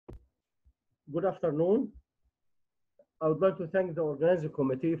Good afternoon. I would like to thank the organizing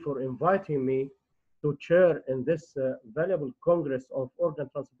committee for inviting me to chair in this valuable Congress of Organ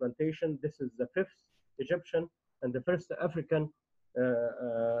Transplantation. This is the fifth Egyptian and the first African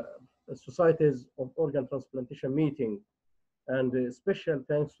societies of organ transplantation meeting. And special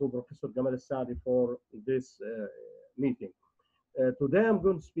thanks to Professor Gamal Saadi for this meeting. Today I'm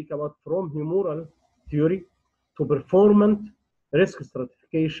going to speak about from humoral theory to performant risk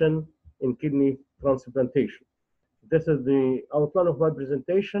stratification in kidney transplantation. This is the outline of my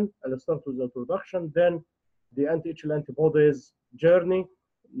presentation. I'll start with the introduction, then the anti-HL antibodies journey,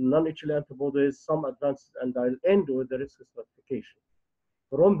 non-HL antibodies, some advances, and I'll end with the risk stratification.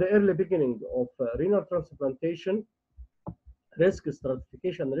 From the early beginning of renal transplantation, risk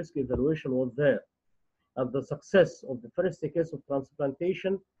stratification, risk evaluation was there. And the success of the first case of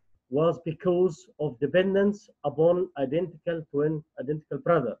transplantation was because of dependence upon identical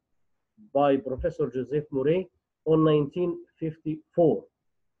brother by Professor Joseph Murray on 1954.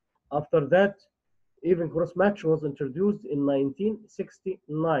 After that, even cross-match was introduced in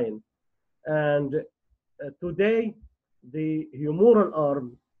 1969. And today, the humoral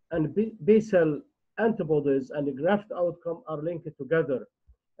arm and basal antibodies and the graft outcome are linked together.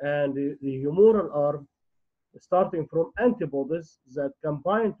 And the humoral arm, starting from antibodies that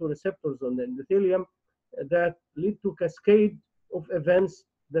combine to receptors on the endothelium that lead to cascade of events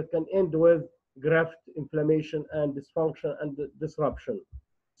that can end with graft inflammation and dysfunction and disruption.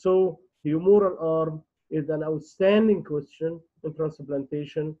 So humoral arm is an outstanding question in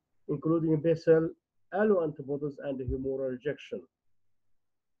transplantation, including basal alloantibodies and humoral rejection.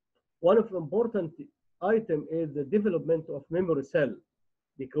 One of the important items is the development of memory cell,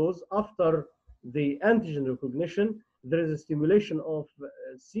 because after the antigen recognition, there is a stimulation of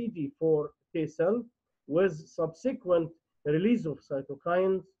CD4 T cell with subsequent release of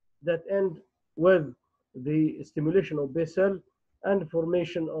cytokines that end with the stimulation of B cell and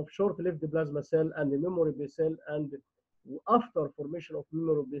formation of short-lived plasma cell and the memory B cell. And after formation of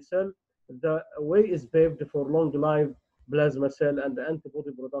memory B cell, the way is paved for long-lived plasma cell and the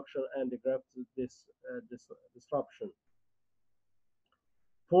antibody production and the graft disruption.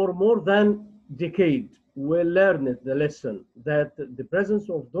 For more than a decade, we learned the lesson that the presence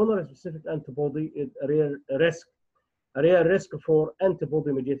of donor-specific antibody is a real risk for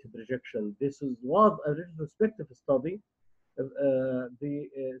antibody-mediated rejection. This was a retrospective study. The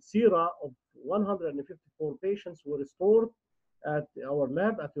sera of 154 patients were stored at our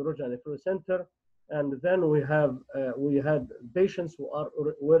lab at the Urology and Nephrology Center, and then we had patients who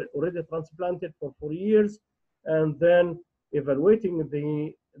were already transplanted for 4 years, and then evaluating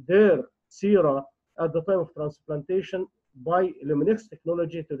their sera at the time of transplantation by Luminex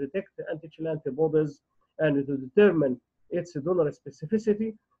technology to detect the anti-HL antibodies and to determine its donor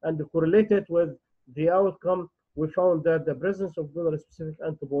specificity and correlate it with the outcome. We found that the presence of donor-specific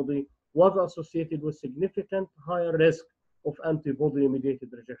antibody was associated with significant higher risk of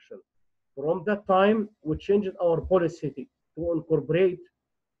antibody-mediated rejection. From that time, we changed our policy to incorporate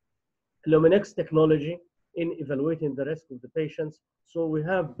Luminex technology in evaluating the risk of the patients. So we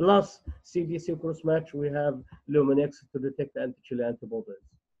have plus CDC cross-match, we have Luminex to detect anti-HL antibodies.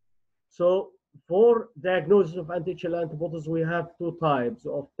 So for diagnosis of anti-HL antibodies, we have two types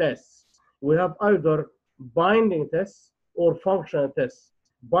of tests. We have either binding tests or functional tests.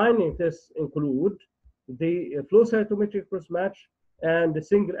 Binding tests include the flow cytometric cross-match and the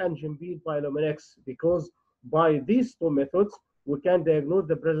single antigen bead by Luminex, because by these two methods, we can diagnose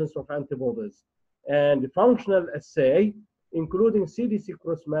the presence of antibodies. And the functional assay, including CDC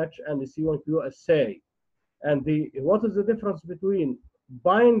cross-match and the C1Q assay. And what is the difference between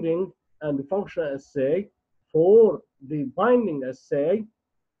binding and the functional assay? For the binding assay,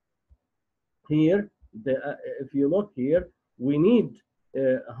 here, if you look here, we need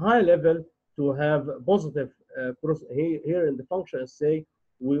a high level to have positive here in the functional assay.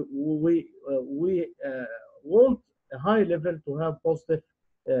 We want a high level to have positive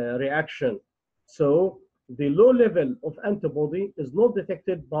reaction. So the low level of antibody is not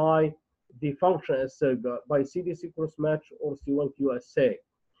detected by the functional assay, by CDC cross-match or C1Q assay.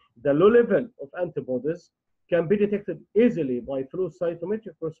 The low level of antibodies can be detected easily by flow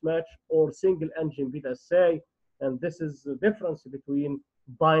cytometric cross-match or single antigen bead assay, and this is the difference between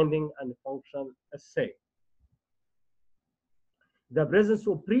binding and functional assay. The presence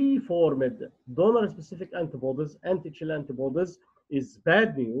of preformed donor-specific antibodies, anti-HL antibodies, is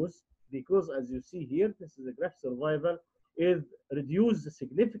bad news, because as you see here, this is a graft survival, is reduced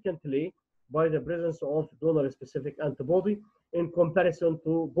significantly by the presence of donor-specific antibody in comparison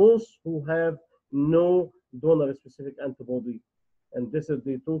to those who have no donor-specific antibody. And this is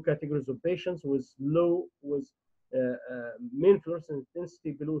the two categories of patients with mean fluorescence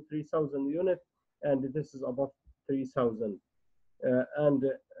intensity below 3,000 units, and this is above 3,000. And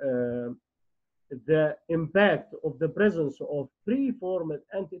the impact of the presence of preformed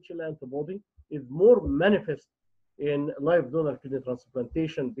anti-HLA antibody is more manifest in live donor kidney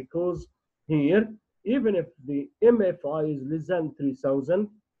transplantation, because here, even if the MFI is less than 3,000,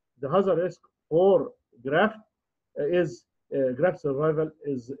 the hazard risk for graft graft survival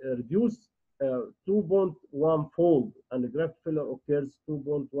is reduced 2.1 fold, and the graft failure occurs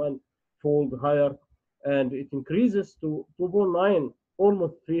 2.1 fold higher, and it increases to 2.9,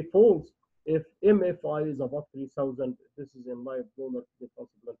 almost 3 folds, if MFI is above 3,000. This is in live donor kidney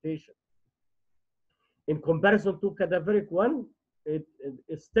transplantation. In comparison to cadaveric one, it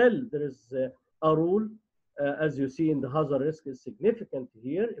still there is a rule, as you see in the hazard risk is significant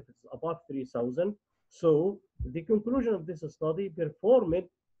here if it's above 3,000. So the conclusion of this study,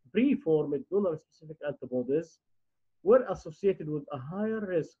 preformed donor-specific antibodies were associated with a higher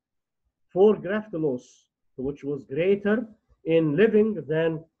risk for graft loss, which was greater in living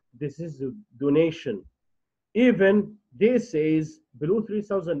than deceased donation. Even DSAs below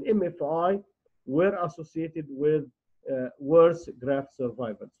 3,000 MFI were associated with worse graft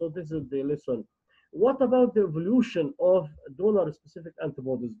survival. So this is the lesson. What about the evolution of donor-specific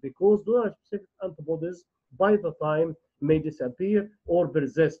antibodies? Because donor-specific antibodies, by the time, may disappear or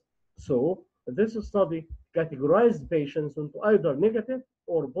persist. So this study categorized patients into either negative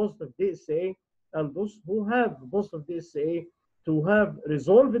or positive DSA, and those who have positive DSA to have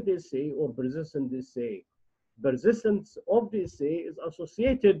resolved DSA or persistent DSA. Persistence of DSA is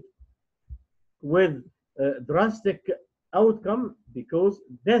associated with drastic outcome, because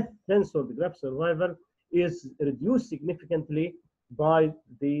death censored graft survival is reduced significantly by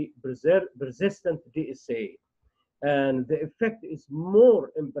the persistent DSA. And the effect is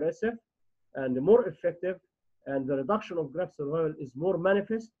more impressive and more effective, and the reduction of graft survival is more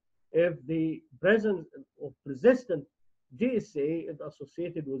manifest if the presence of persistent DSA is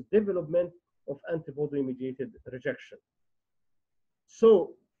associated with development of antibody-mediated rejection.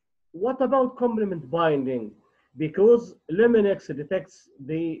 So what about complement binding? Because Luminex detects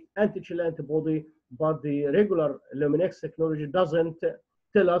the anti-HLA antibody, but the regular Luminex technology doesn't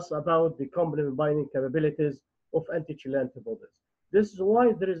tell us about the complement binding capabilities of anti-HLA antibodies. This is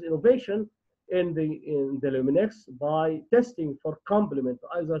why there is innovation in the Luminex by testing for complement,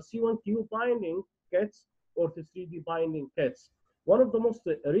 either C1q binding kits or T3D binding kits. One of the most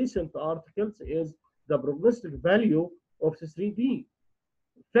recent articles is the prognostic value of T3D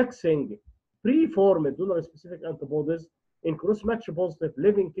fixing preformed donor-specific antibodies in cross-match positive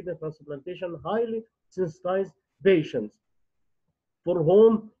living kidney transplantation highly sensitized patients for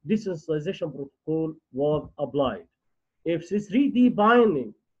whom desensitization protocol was applied. If C3D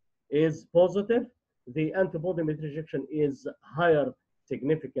binding is positive, the antibody rejection is higher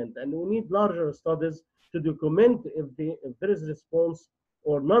significant, and we need larger studies to document if there is response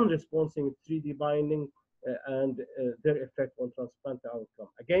or non-response in 3D binding and their effect on transplant outcome.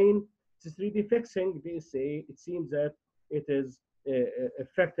 Again, this 3D fixing DSA, it seems that it is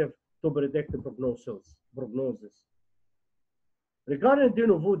effective to predict the prognosis. Regarding de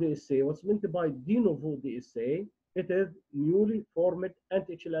novo DSA, what's meant by de novo DSA? It is newly formed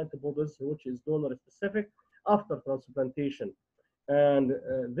anti-HLA antibodies, which is donor specific after transplantation. And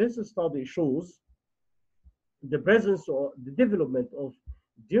this study shows the presence or the development of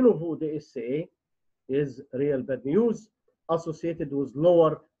de novo DSA is real bad news, associated with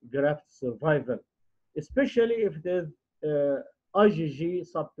lower graft survival, especially if it is IgG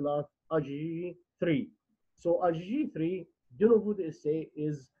subclass IgG3. So IgG3 de novo DSA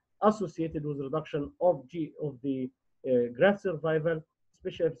is associated with reduction of the graft survival,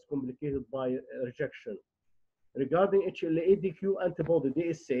 especially if it's complicated by rejection. Regarding HLA-DQ antibody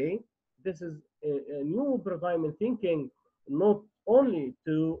DSA, this is a new paradigm in thinking, not only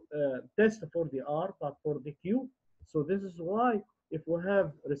to test for the R, but for the Q. So this is why if we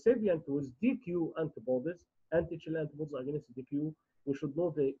have recipient with DQ antibodies, anti-HLA antibodies against DQ, we should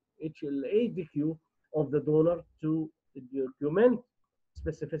know the HLA-DQ of the donor to document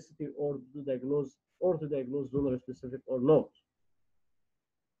specificity or to diagnose donor specific or not.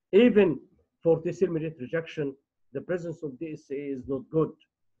 Even for T-cell mediated rejection, the presence of DSA is not good.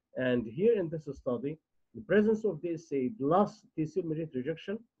 And here in this study, the presence of DSA plus T-cell mediated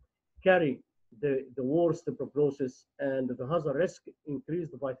rejection carry the worst prognosis, and the hazard risk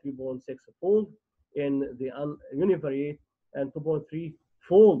increased by 3.6 fold in the univariate and 2.3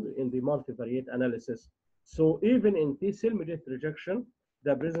 fold in the multivariate analysis. So even in T-cell mediated rejection,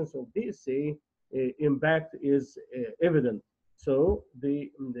 the presence of DSA impact is evident. So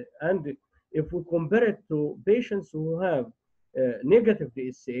and if we compare it to patients who have negative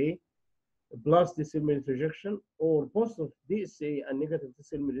DSA plus T-cell mediated rejection or positive DSA and negative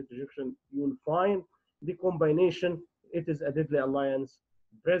T-cell mediated rejection, you will find the combination, it is a deadly alliance.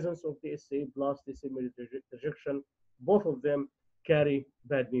 Presence of DSA plus T-cell mediated rejection, both of them carry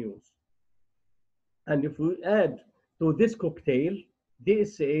bad news. And if we add to this cocktail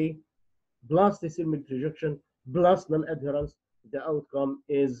DSA plus T-cell mediated rejection plus non-adherence, the outcome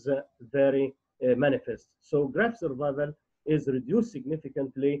is very manifest. So graft survival is reduced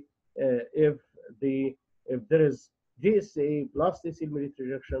significantly if there is DSA plus T-cell mediated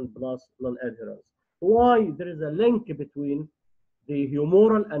rejection plus non-adherence. Why? There is a link between the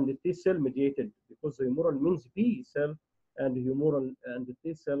humoral and the T-cell mediated, because the humoral means B cell, and the humoral and the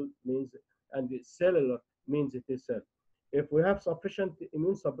T-cell means, and the cellular means the T-cell. If we have sufficient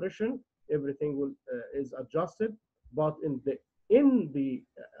immune suppression, everything is adjusted. But in the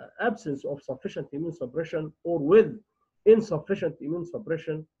absence of sufficient immune suppression, or with insufficient immune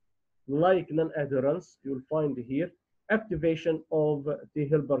suppression, like non-adherence, you'll find here activation of T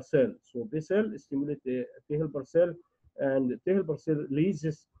helper cell. So B cell stimulates the T helper cell, and T helper cell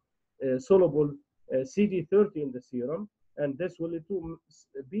releases soluble CD30 in the serum, and this will lead to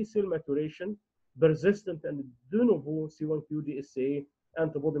B cell maturation, persistent and de novo C1q DSA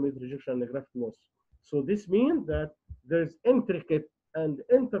antibody mediated rejection and graft loss. So this means that there's intricate and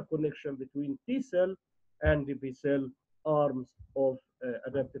interconnection between T cell and the B cell arms of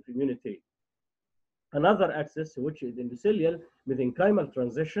adaptive immunity. Another axis, which is endothelial mesenchymal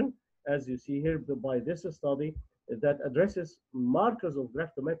transition, as you see here by this study, that addresses markers of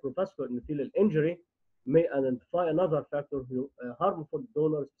graft microvascular endothelial injury, may identify another factor who harmful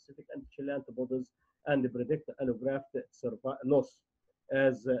donor-specific anti-HLA antibodies and predict allograft loss.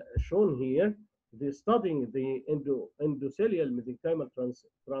 As shown here, the studying the endothelial mesenchymal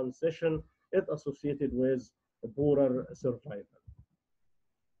transition is associated with poorer survival.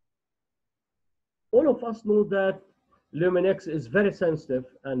 All of us know that Luminex is very sensitive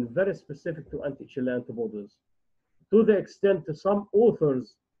and very specific to anti-HLA antibodies, to the extent some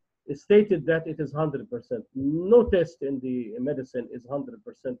authors stated that it is 100%. No test in the medicine is 100%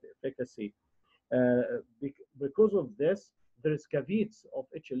 efficacy. Because of this, there is caveats of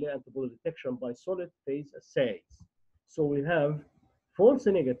HLA antibody detection by solid phase assays. So we have false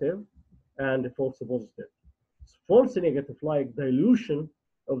negative and false positive. False negative, like dilution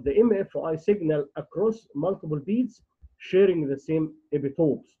of the MFI signal across multiple beads sharing the same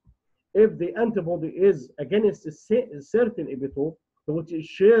epitopes. If the antibody is against a certain epitope, which is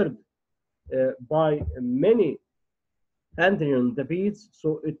shared by many antigen the beads,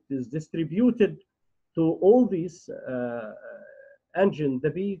 so it is distributed to all these antigen the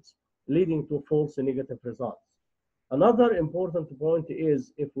beads, leading to false negative results. Another important point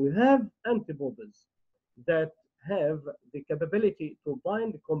is if we have antibodies that have the capability to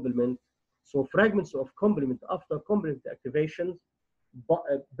bind the complement, so fragments of complement after complement activations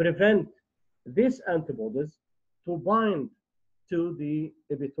prevent these antibodies to bind to the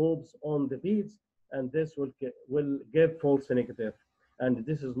epitopes on the beads, and this will give false negative. And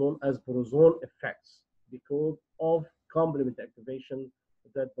this is known as boson effects because of complement activation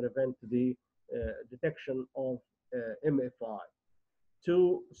that prevent the detection of MFI.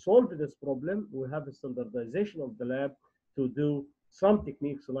 To solve this problem, we have a standardization of the lab to do some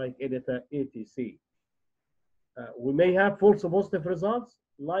techniques like EDITA ATC. We may have false positive results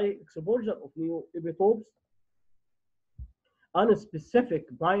like exposure of new epitopes, unspecific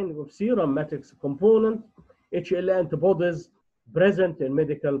binding of serum matrix component, HLA antibodies present in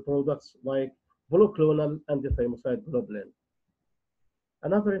medical products like monoclonal antithymocyte globulin.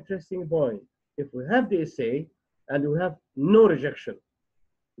 Another interesting point, if we have DSA and we have no rejection,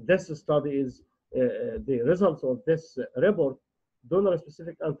 this study is the results of this report,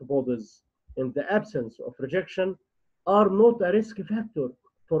 donor-specific antibodies in the absence of rejection are not a risk factor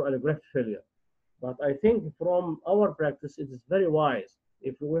for allograft failure. But I think from our practice, it is very wise.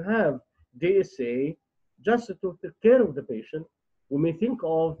 If we have DSA, just to take care of the patient, we may think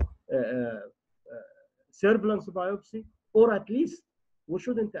of surveillance biopsy, or at least we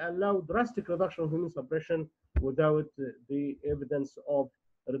shouldn't allow drastic reduction of immune suppression without the evidence of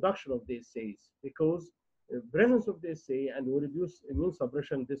reduction of DSAs, because the presence of DSA and we reduce immune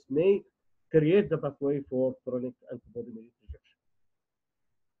suppression, this may create the pathway for chronic antibody-mediated rejection.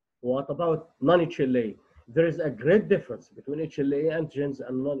 What about non-HLA? There is a great difference between HLA antigens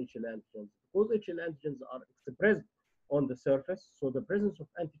and non-HLA antigens. Because HLA antigens are expressed on the surface, so the presence of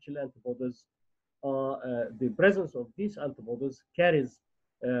anti-HLA antibodies, the presence of these antibodies carries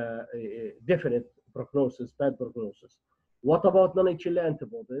a definite prognosis, bad prognosis. What about non-HLA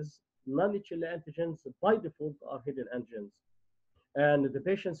antibodies? Non-HLA antigens by default are hidden antigens, and the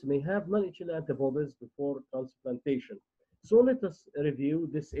patients may have non-HLA antibodies before transplantation. So let us review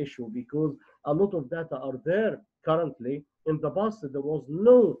this issue because a lot of data are there currently. In the past, there was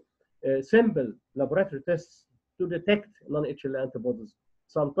no simple laboratory tests to detect non-HLA antibodies.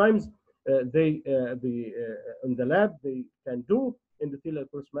 Sometimes in the lab, they can do endothelial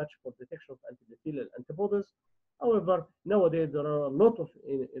cross-match for detection of anti-endothelial antibodies. However, nowadays there are a lot of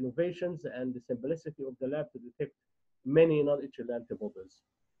innovations and the simplicity of the lab to detect many non-HLA antibodies.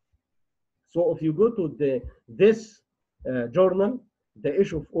 So if you go to this journal, the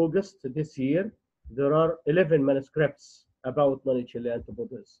issue of August this year, there are 11 manuscripts about non-HLA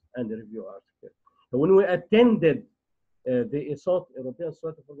antibodies and the review article. So when we attended the ASOT, European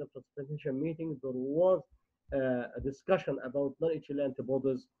Society for Transplantation meeting, there was a discussion about non-HLA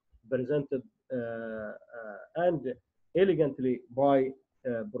antibodies presented and elegantly by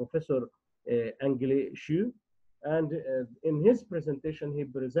Professor Anglais Xu. And in his presentation, he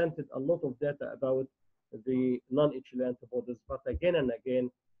presented a lot of data about the non-HLA antibodies, but again and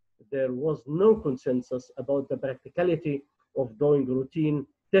again, there was no consensus about the practicality of doing routine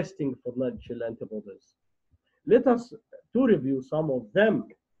testing for non-HLA antibodies. Let us to review some of them.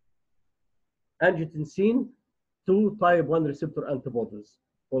 Angiotensin 2 type 1 receptor antibodies.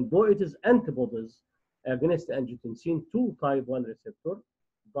 Although it is antibodies against angiotensin 2 type 1 receptor,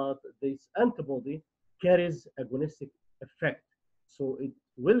 but this antibody carries agonistic effect. So it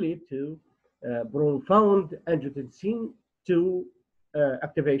will lead to profound angiotensin 2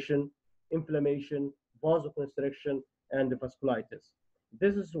 activation, inflammation, vasoconstriction, and vasculitis.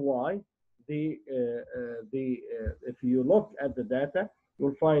 This is why if you look at the data,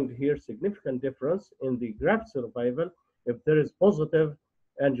 you'll find here significant difference in the graft survival if there is positive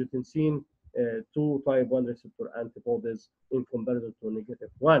angiotensin 2 type 1 receptor antibodies in comparison to negative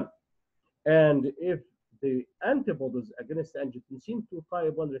 1. And if the antibodies against angiotensin 2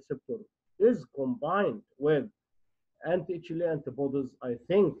 type 1 receptor is combined with anti-HLA antibodies, I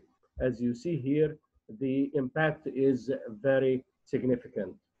think, as you see here, the impact is very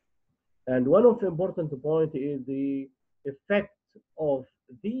significant. And one of the important point is the effect of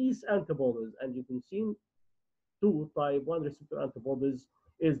these antibodies, angiotensin 2 type 1 receptor antibodies,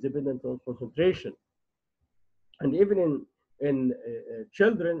 is dependent on concentration. And even in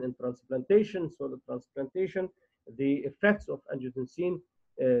children in transplantation, solid transplantation, the effects of angiotensin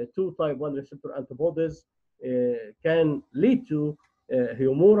 2 type 1 receptor antibodies can lead to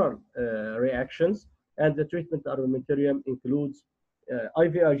humoral reactions, and the treatment armamentarium includes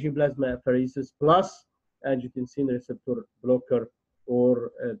IVIG plasma apheresis plus angiotensin receptor blocker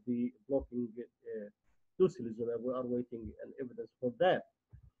or the blocking tocilizumab. We are waiting an evidence for that.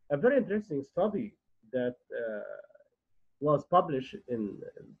 A very interesting study that was published in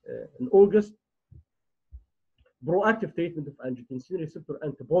August, proactive treatment of angiotensin receptor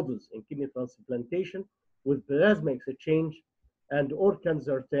antibodies in kidney transplantation with plasma exchange and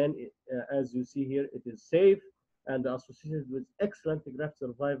orcanzartan. As you see here, it is safe and associated with excellent graft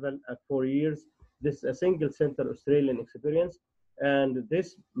survival at 4 years. This is a single center Australian experience, and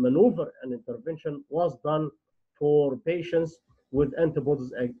this maneuver and intervention was done for patients with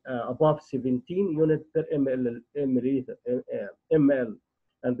antibodies above 17 units per ml,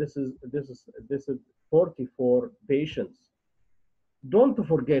 and this is 44 patients. Don't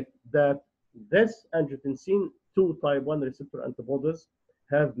forget that this angiotensin 2 type 1 receptor antibodies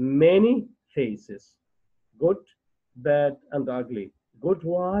have many faces: good, bad, and ugly. Good,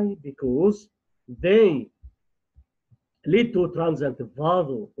 why? Because they lead to transient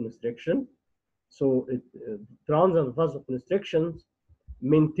vasoconstriction. So transient vasoconstriction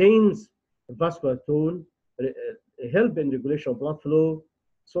maintains vascular tone, help in regulation of blood flow,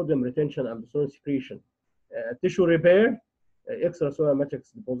 sodium retention, and sodium secretion. Tissue repair, extracellular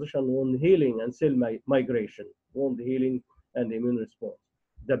matrix deposition, wound healing, and cell migration, wound healing, and immune response.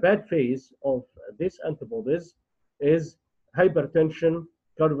 The bad phase of these antibodies is hypertension,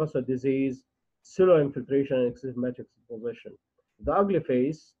 cardiovascular disease, cellular infiltration, and excessive matrix deposition. The ugly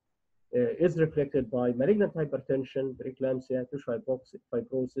phase is reflected by malignant hypertension, preeclampsia, tissue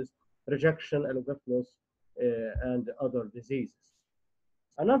fibrosis, rejection, allograft loss, and other diseases.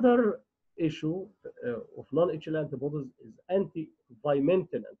 Another issue of non-HLA antibodies is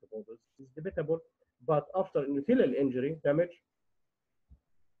anti-vimentin antibodies. It's debatable, but after endothelial injury damage,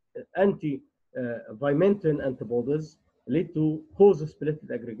 anti-vimentin antibodies lead to cause-splitted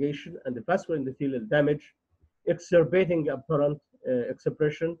aggregation and the vascular endothelial damage, exacerbating apparent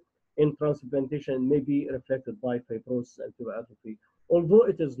expression in transplantation may be reflected by fibrosis and tube atrophy, although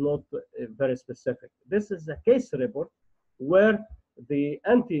it is not very specific. This is a case report where the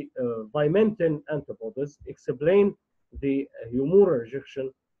anti-vimentin antibodies explain the humoral rejection,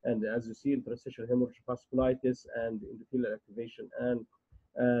 and as you see, interstitial hemorrhage, vasculitis, and endothelial activation, and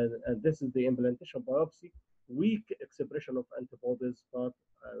this is the implantation biopsy, weak expression of antibodies, but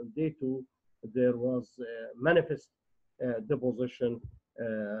day two there was manifest deposition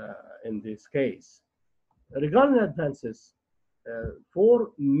in this case. Regarding advances,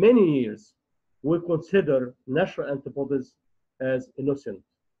 for many years, we consider natural antibodies as innocent,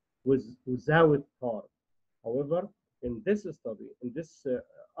 without harm. However, in this study, in this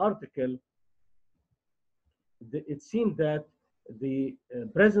article, it seemed that the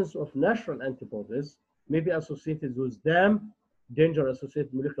presence of natural antibodies may be associated with DAM,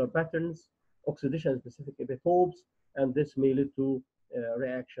 danger-associated molecular patterns, oxidation-specific epitopes, and this may lead to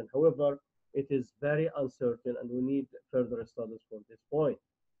reaction. However, it is very uncertain, and we need further studies for this point.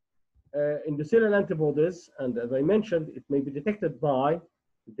 Endothelial antibodies, and as I mentioned, it may be detected by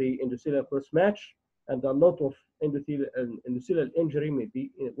the endothelial cross-match, and a lot of endothelial injury may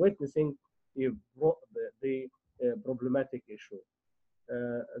be witnessing the problematic issue.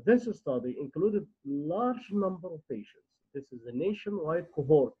 This study included large number of patients. This is a nationwide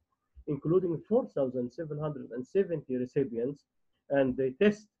cohort, including 4,770 recipients, and they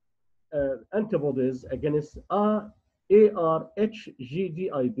test antibodies against ARHGDIB,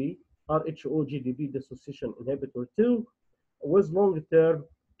 RHOGDB dissociation inhibitor 2, with long-term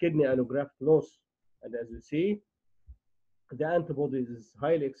kidney allograft loss. And as you see, the antibody is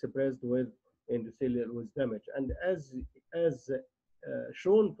highly expressed with endothelial with damage. And as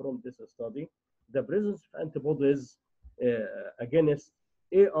shown from this study, the presence of antibodies against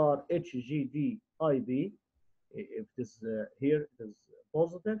ARHGDIB, if this here it is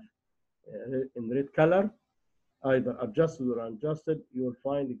positive in red color, either adjusted or unadjusted, you will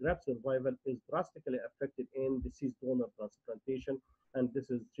find the graft survival is drastically affected in deceased donor transplantation, and this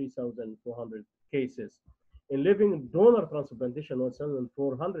is 3,400 cases. In living donor transplantation,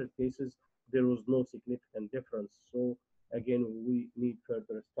 1,400 cases, there was no significant difference. So again, we need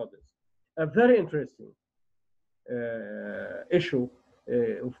further studies. A very interesting issue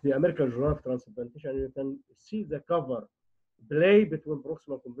of the American Journal of Transplantation, you can see the cover, play between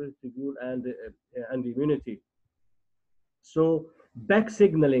proximal competitive tubule and immunity. So back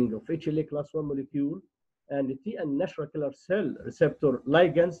signaling of HLA class 1 molecule and T and natural killer cell receptor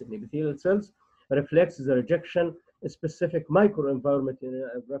ligands in epithelial cells reflects the rejection specific microenvironment in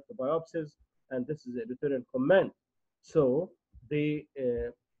graft biopsies, and this is editorial comment. So we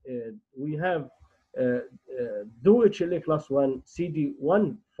have do HLA class 1,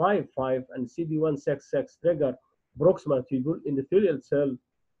 CD155 and CD166 trigger proximal tubule endothelial cell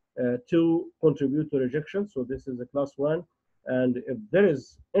to contribute to rejection. So this is a class 1. And if there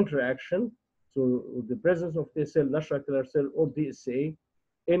is interaction, so the presence of T cell, natural killer cell, or DSA,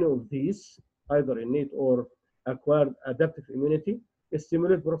 any of these, either innate or acquired adaptive immunity,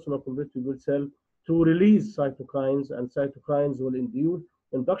 stimulate proximal competitive tubule cell to release cytokines, and cytokines will induce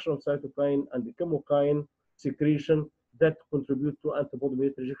induction of cytokine and the chemokine secretion that contribute to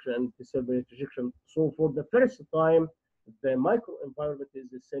antibody-based rejection and T-cell-based rejection. So for the first time, the microenvironment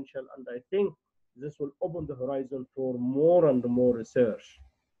is essential, and I think this will open the horizon for more and more research.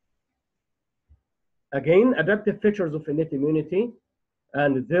 Again, adaptive features of innate immunity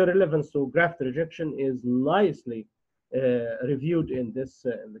and their relevance to graft rejection is nicely reviewed in this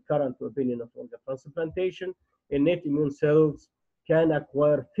in the current opinion of organ transplantation. Innate immune cells can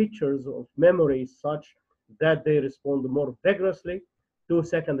acquire features of memory such that they respond more vigorously to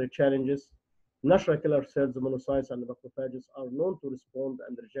secondary challenges. Natural killer cells, monocytes, and macrophages are known to respond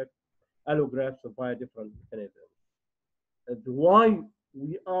and reject allografts via different mechanisms. Why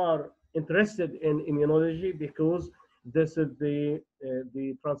we are interested in immunology? Because this is the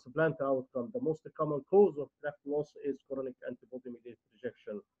transplant outcome. The most common cause of graft loss is chronic antibody-mediated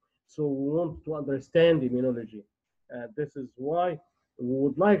rejection. So we want to understand immunology. This is why we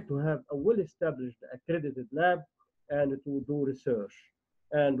would like to have a well-established accredited lab and to do research.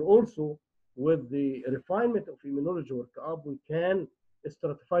 And also, with the refinement of immunology workup, we can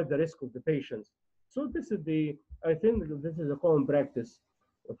stratify the risk of the patients. So this is I think this is a common practice.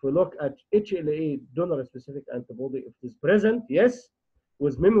 If we look at HLA donor-specific antibody, if it is present, yes,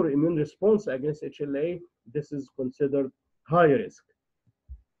 with memory immune response against HLA, this is considered high risk.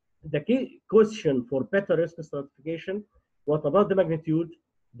 The key question for better risk stratification: what about the magnitude,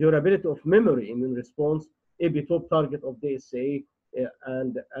 durability of memory immune response, epitope target of DSA,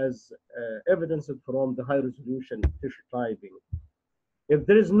 and as evidenced from the high resolution tissue typing? If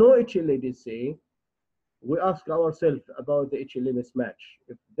there is no HLA DSA, we ask ourselves about the HLA mismatch.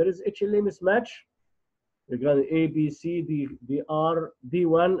 If there is HLA mismatch, regarding A, B, C, D, R,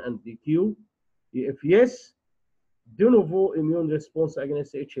 D1, and DQ? If yes, de novo immune response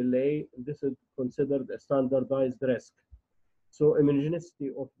against HLA, this is considered a standardized risk. So immunogenicity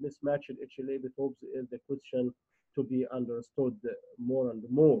of mismatched HLA epitopes is the question to be understood more and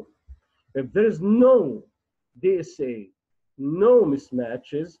more. If there is no DSA, no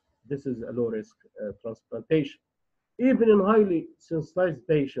mismatches, this is a low-risk transplantation. Even in highly sensitized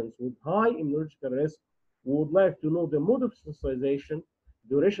patients with high immunological risk, we would like to know the mode of sensitization,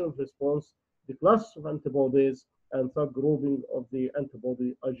 duration of response, the class of antibodies, and subgrouping of the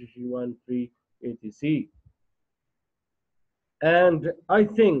antibody IgG1, 3, ATC. And I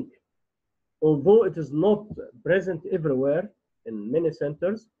think, although it is not present everywhere in many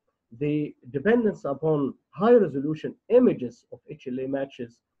centers, the dependence upon high resolution images of HLA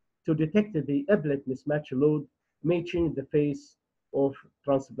matches to detect the ablet mismatch load may change the face of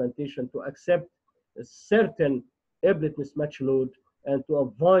transplantation to accept a certain ablet mismatch load and to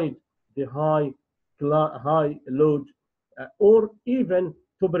avoid the high load, or even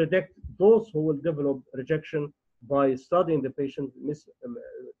to predict those who will develop rejection by studying the patient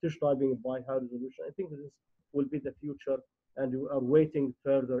tissue typing by high resolution. I think this will be the future, and we are waiting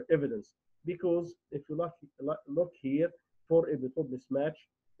further evidence. Because if you look here for epitope mismatch,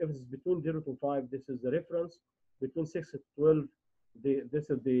 if it's between 0 to 5, this is the reference. Between 6 to 12, this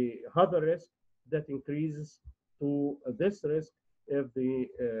is the hazard risk that increases to this risk if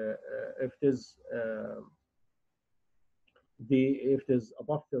if it is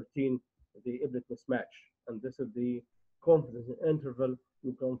above 13, the ablet mismatch, and this is the confidence interval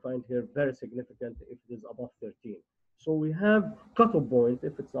you can find here very significant if it is above 13. So we have cutoff point.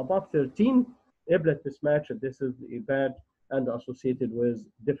 If it's above 13 ablet mismatch, this is a bad and associated with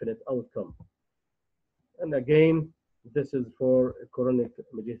definite outcome. And again, this is for chronic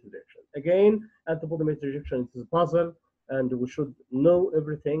mediated rejection. Again, antibody mediated rejection is a puzzle, and we should know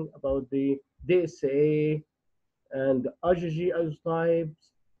everything about the DSA and IgG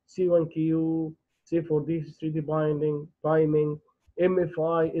isotypes, C1q, C4D, 3D binding, timing,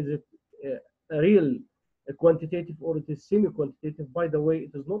 MFI, is it a real quantitative or it is semi-quantitative? By the way,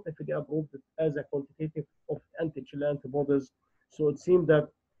 it is not FDA approved as a quantitative of anti-HLA antibodies. So it seems that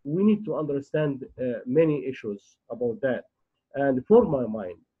we need to understand many issues about that. And for my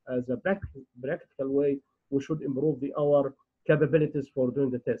mind, as a practical way, we should improve our capabilities for doing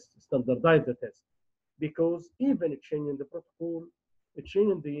the test, standardize the test. Because even changing the protocol,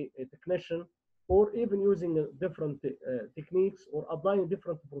 changing the technician, or even using different techniques or applying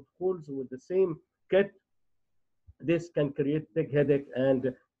different protocols with the same kit, this can create big headache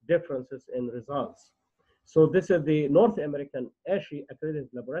and differences in results. So this is the North American ASHI accredited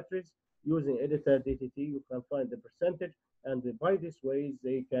laboratories using edited DTT. You can find the percentage, and by these ways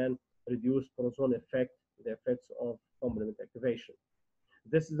they can reduce proton effect, the effects of complement activation.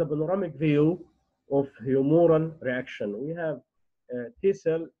 This is a panoramic view of humoral reaction. We have T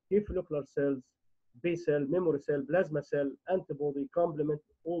cell, T follicular cells, B cell, memory cell, plasma cell, antibody, complement.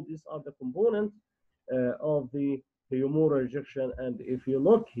 All these are the components of the humoral rejection. And if you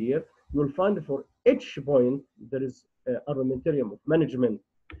look here, you'll find for each point there is armamentarium of management.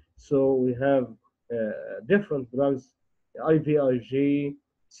 So we have different drugs, IVIG,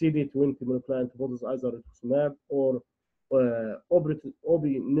 CD20 monoclonal antibodies, either rituximab or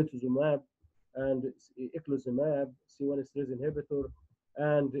obinutuzumab and eculizumab, C1 esterase inhibitor.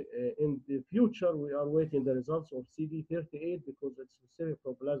 And in the future, we are waiting the results of CD38 because it's specific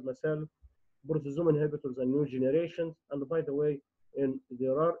for plasma cell, proteasome inhibitors and new generations. And by the way,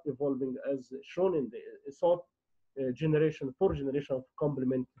 there are evolving, as shown in the ASOT, fourth generation of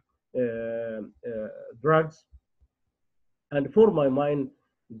complement drugs. And for my mind,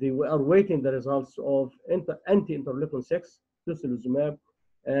 we are waiting the results of anti-interleukin 6, tocilizumab,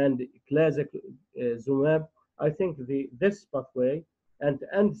 and clazakizumab. I think this pathway and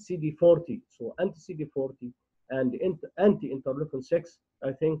CD40, so anti-CD40 and anti-interleukin 6,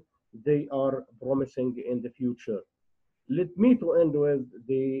 I think they are promising in the future. Let me to end with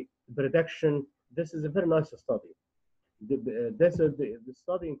the prediction. This is a very nice study. The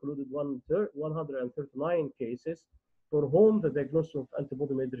study included 139 cases for whom the diagnosis of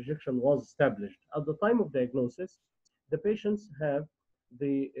antibody-mediated rejection was established. At the time of diagnosis, the patients have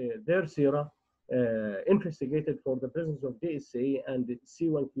their sera investigated for the presence of DSA and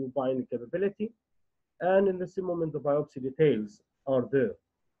C1q binding capability, and in the same moment, the biopsy details are there.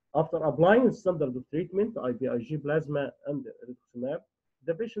 After applying standard of treatment, IVIG, plasma, and rituximab,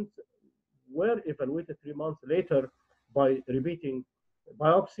 the patients were evaluated 3 months later by repeating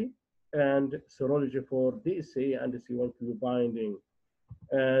biopsy and serology for DSA and C1q binding.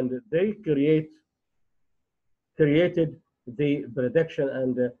 And they create created the prediction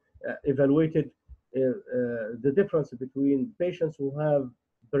and evaluated the difference between patients who have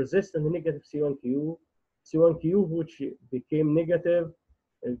persistent negative C1q, C1q which became negative,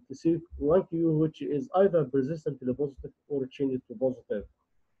 C1q which is either persistently positive or changed to positive.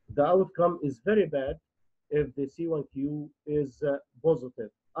 The outcome is very bad if the C1q is positive,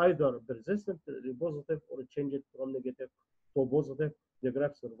 either persistently positive or changed from negative to positive. The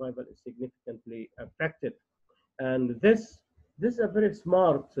graft survival is significantly affected. And this is a very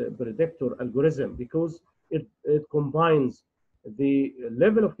smart predictor algorithm because it combines the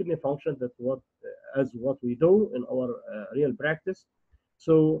level of kidney function that what we do in our real practice.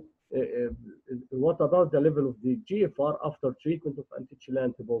 So what about the level of the GFR after treatment of anti-HLA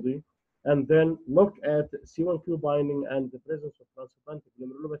antibody, and then look at C1q binding and the presence of transplanted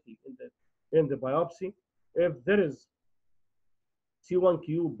glomerulopathy in the biopsy. If there is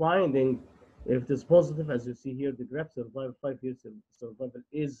C1q binding, if it is positive, as you see here, the graft survival, 5 years survival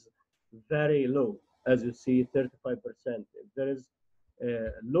is very low, as you see, 35%. If there is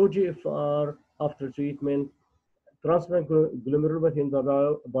low GFR after treatment, transplant glomerulopathy in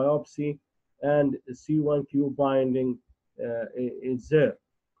the biopsy, and C1q binding is there.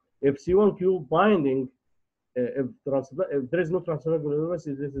 If C1q binding, if there is no transplant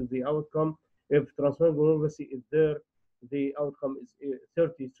glomerulopathy, this is the outcome. If transplant glomerulopathy is there, the outcome is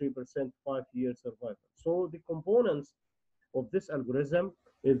 33% 5-year survival. So the components of this algorithm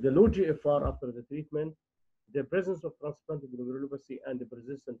is the low GFR after the treatment, the presence of transplanted glomerulopathy, and the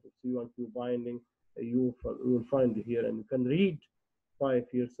persistence of C1q binding. You will find here, and you can read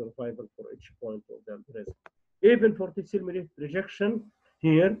 5-year survival for each point of the algorithm. Even for T-cell mediated rejection,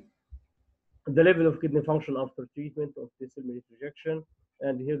 here the level of kidney function after treatment of T-cell mediated rejection,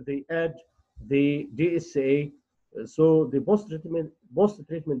 and here they add the DSA. So the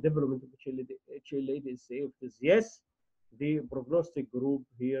post-treatment development of HLA DSA, if it is yes, the prognostic group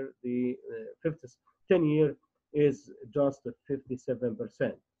here, the 10-year is just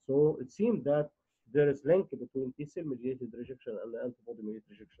 57%. So it seems that there is link between T-cell mediated rejection and antibody mediated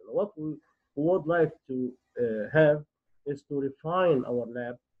rejection. What we would like to have is to refine our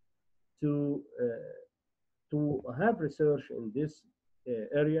lab to have research in this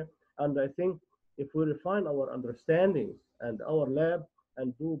area. And I think if we refine our understanding and our lab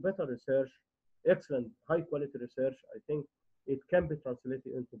and do better research, excellent high quality research, I think it can be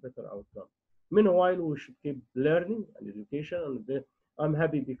translated into better outcome. Meanwhile, we should keep learning and education, and I'm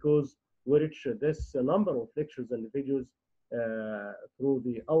happy because we reach this number of lectures and videos through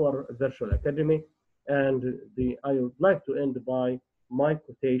our virtual academy. And I would like to end by my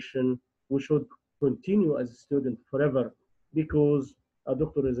quotation: we should continue as a student forever, because a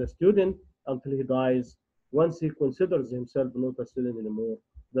doctor is a student until he dies. Once he considers himself not a student anymore,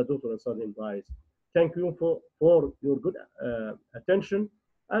 the doctor suddenly dies. Thank you for your good attention,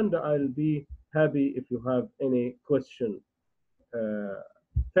 and I'll be happy if you have any question.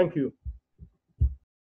 Thank you.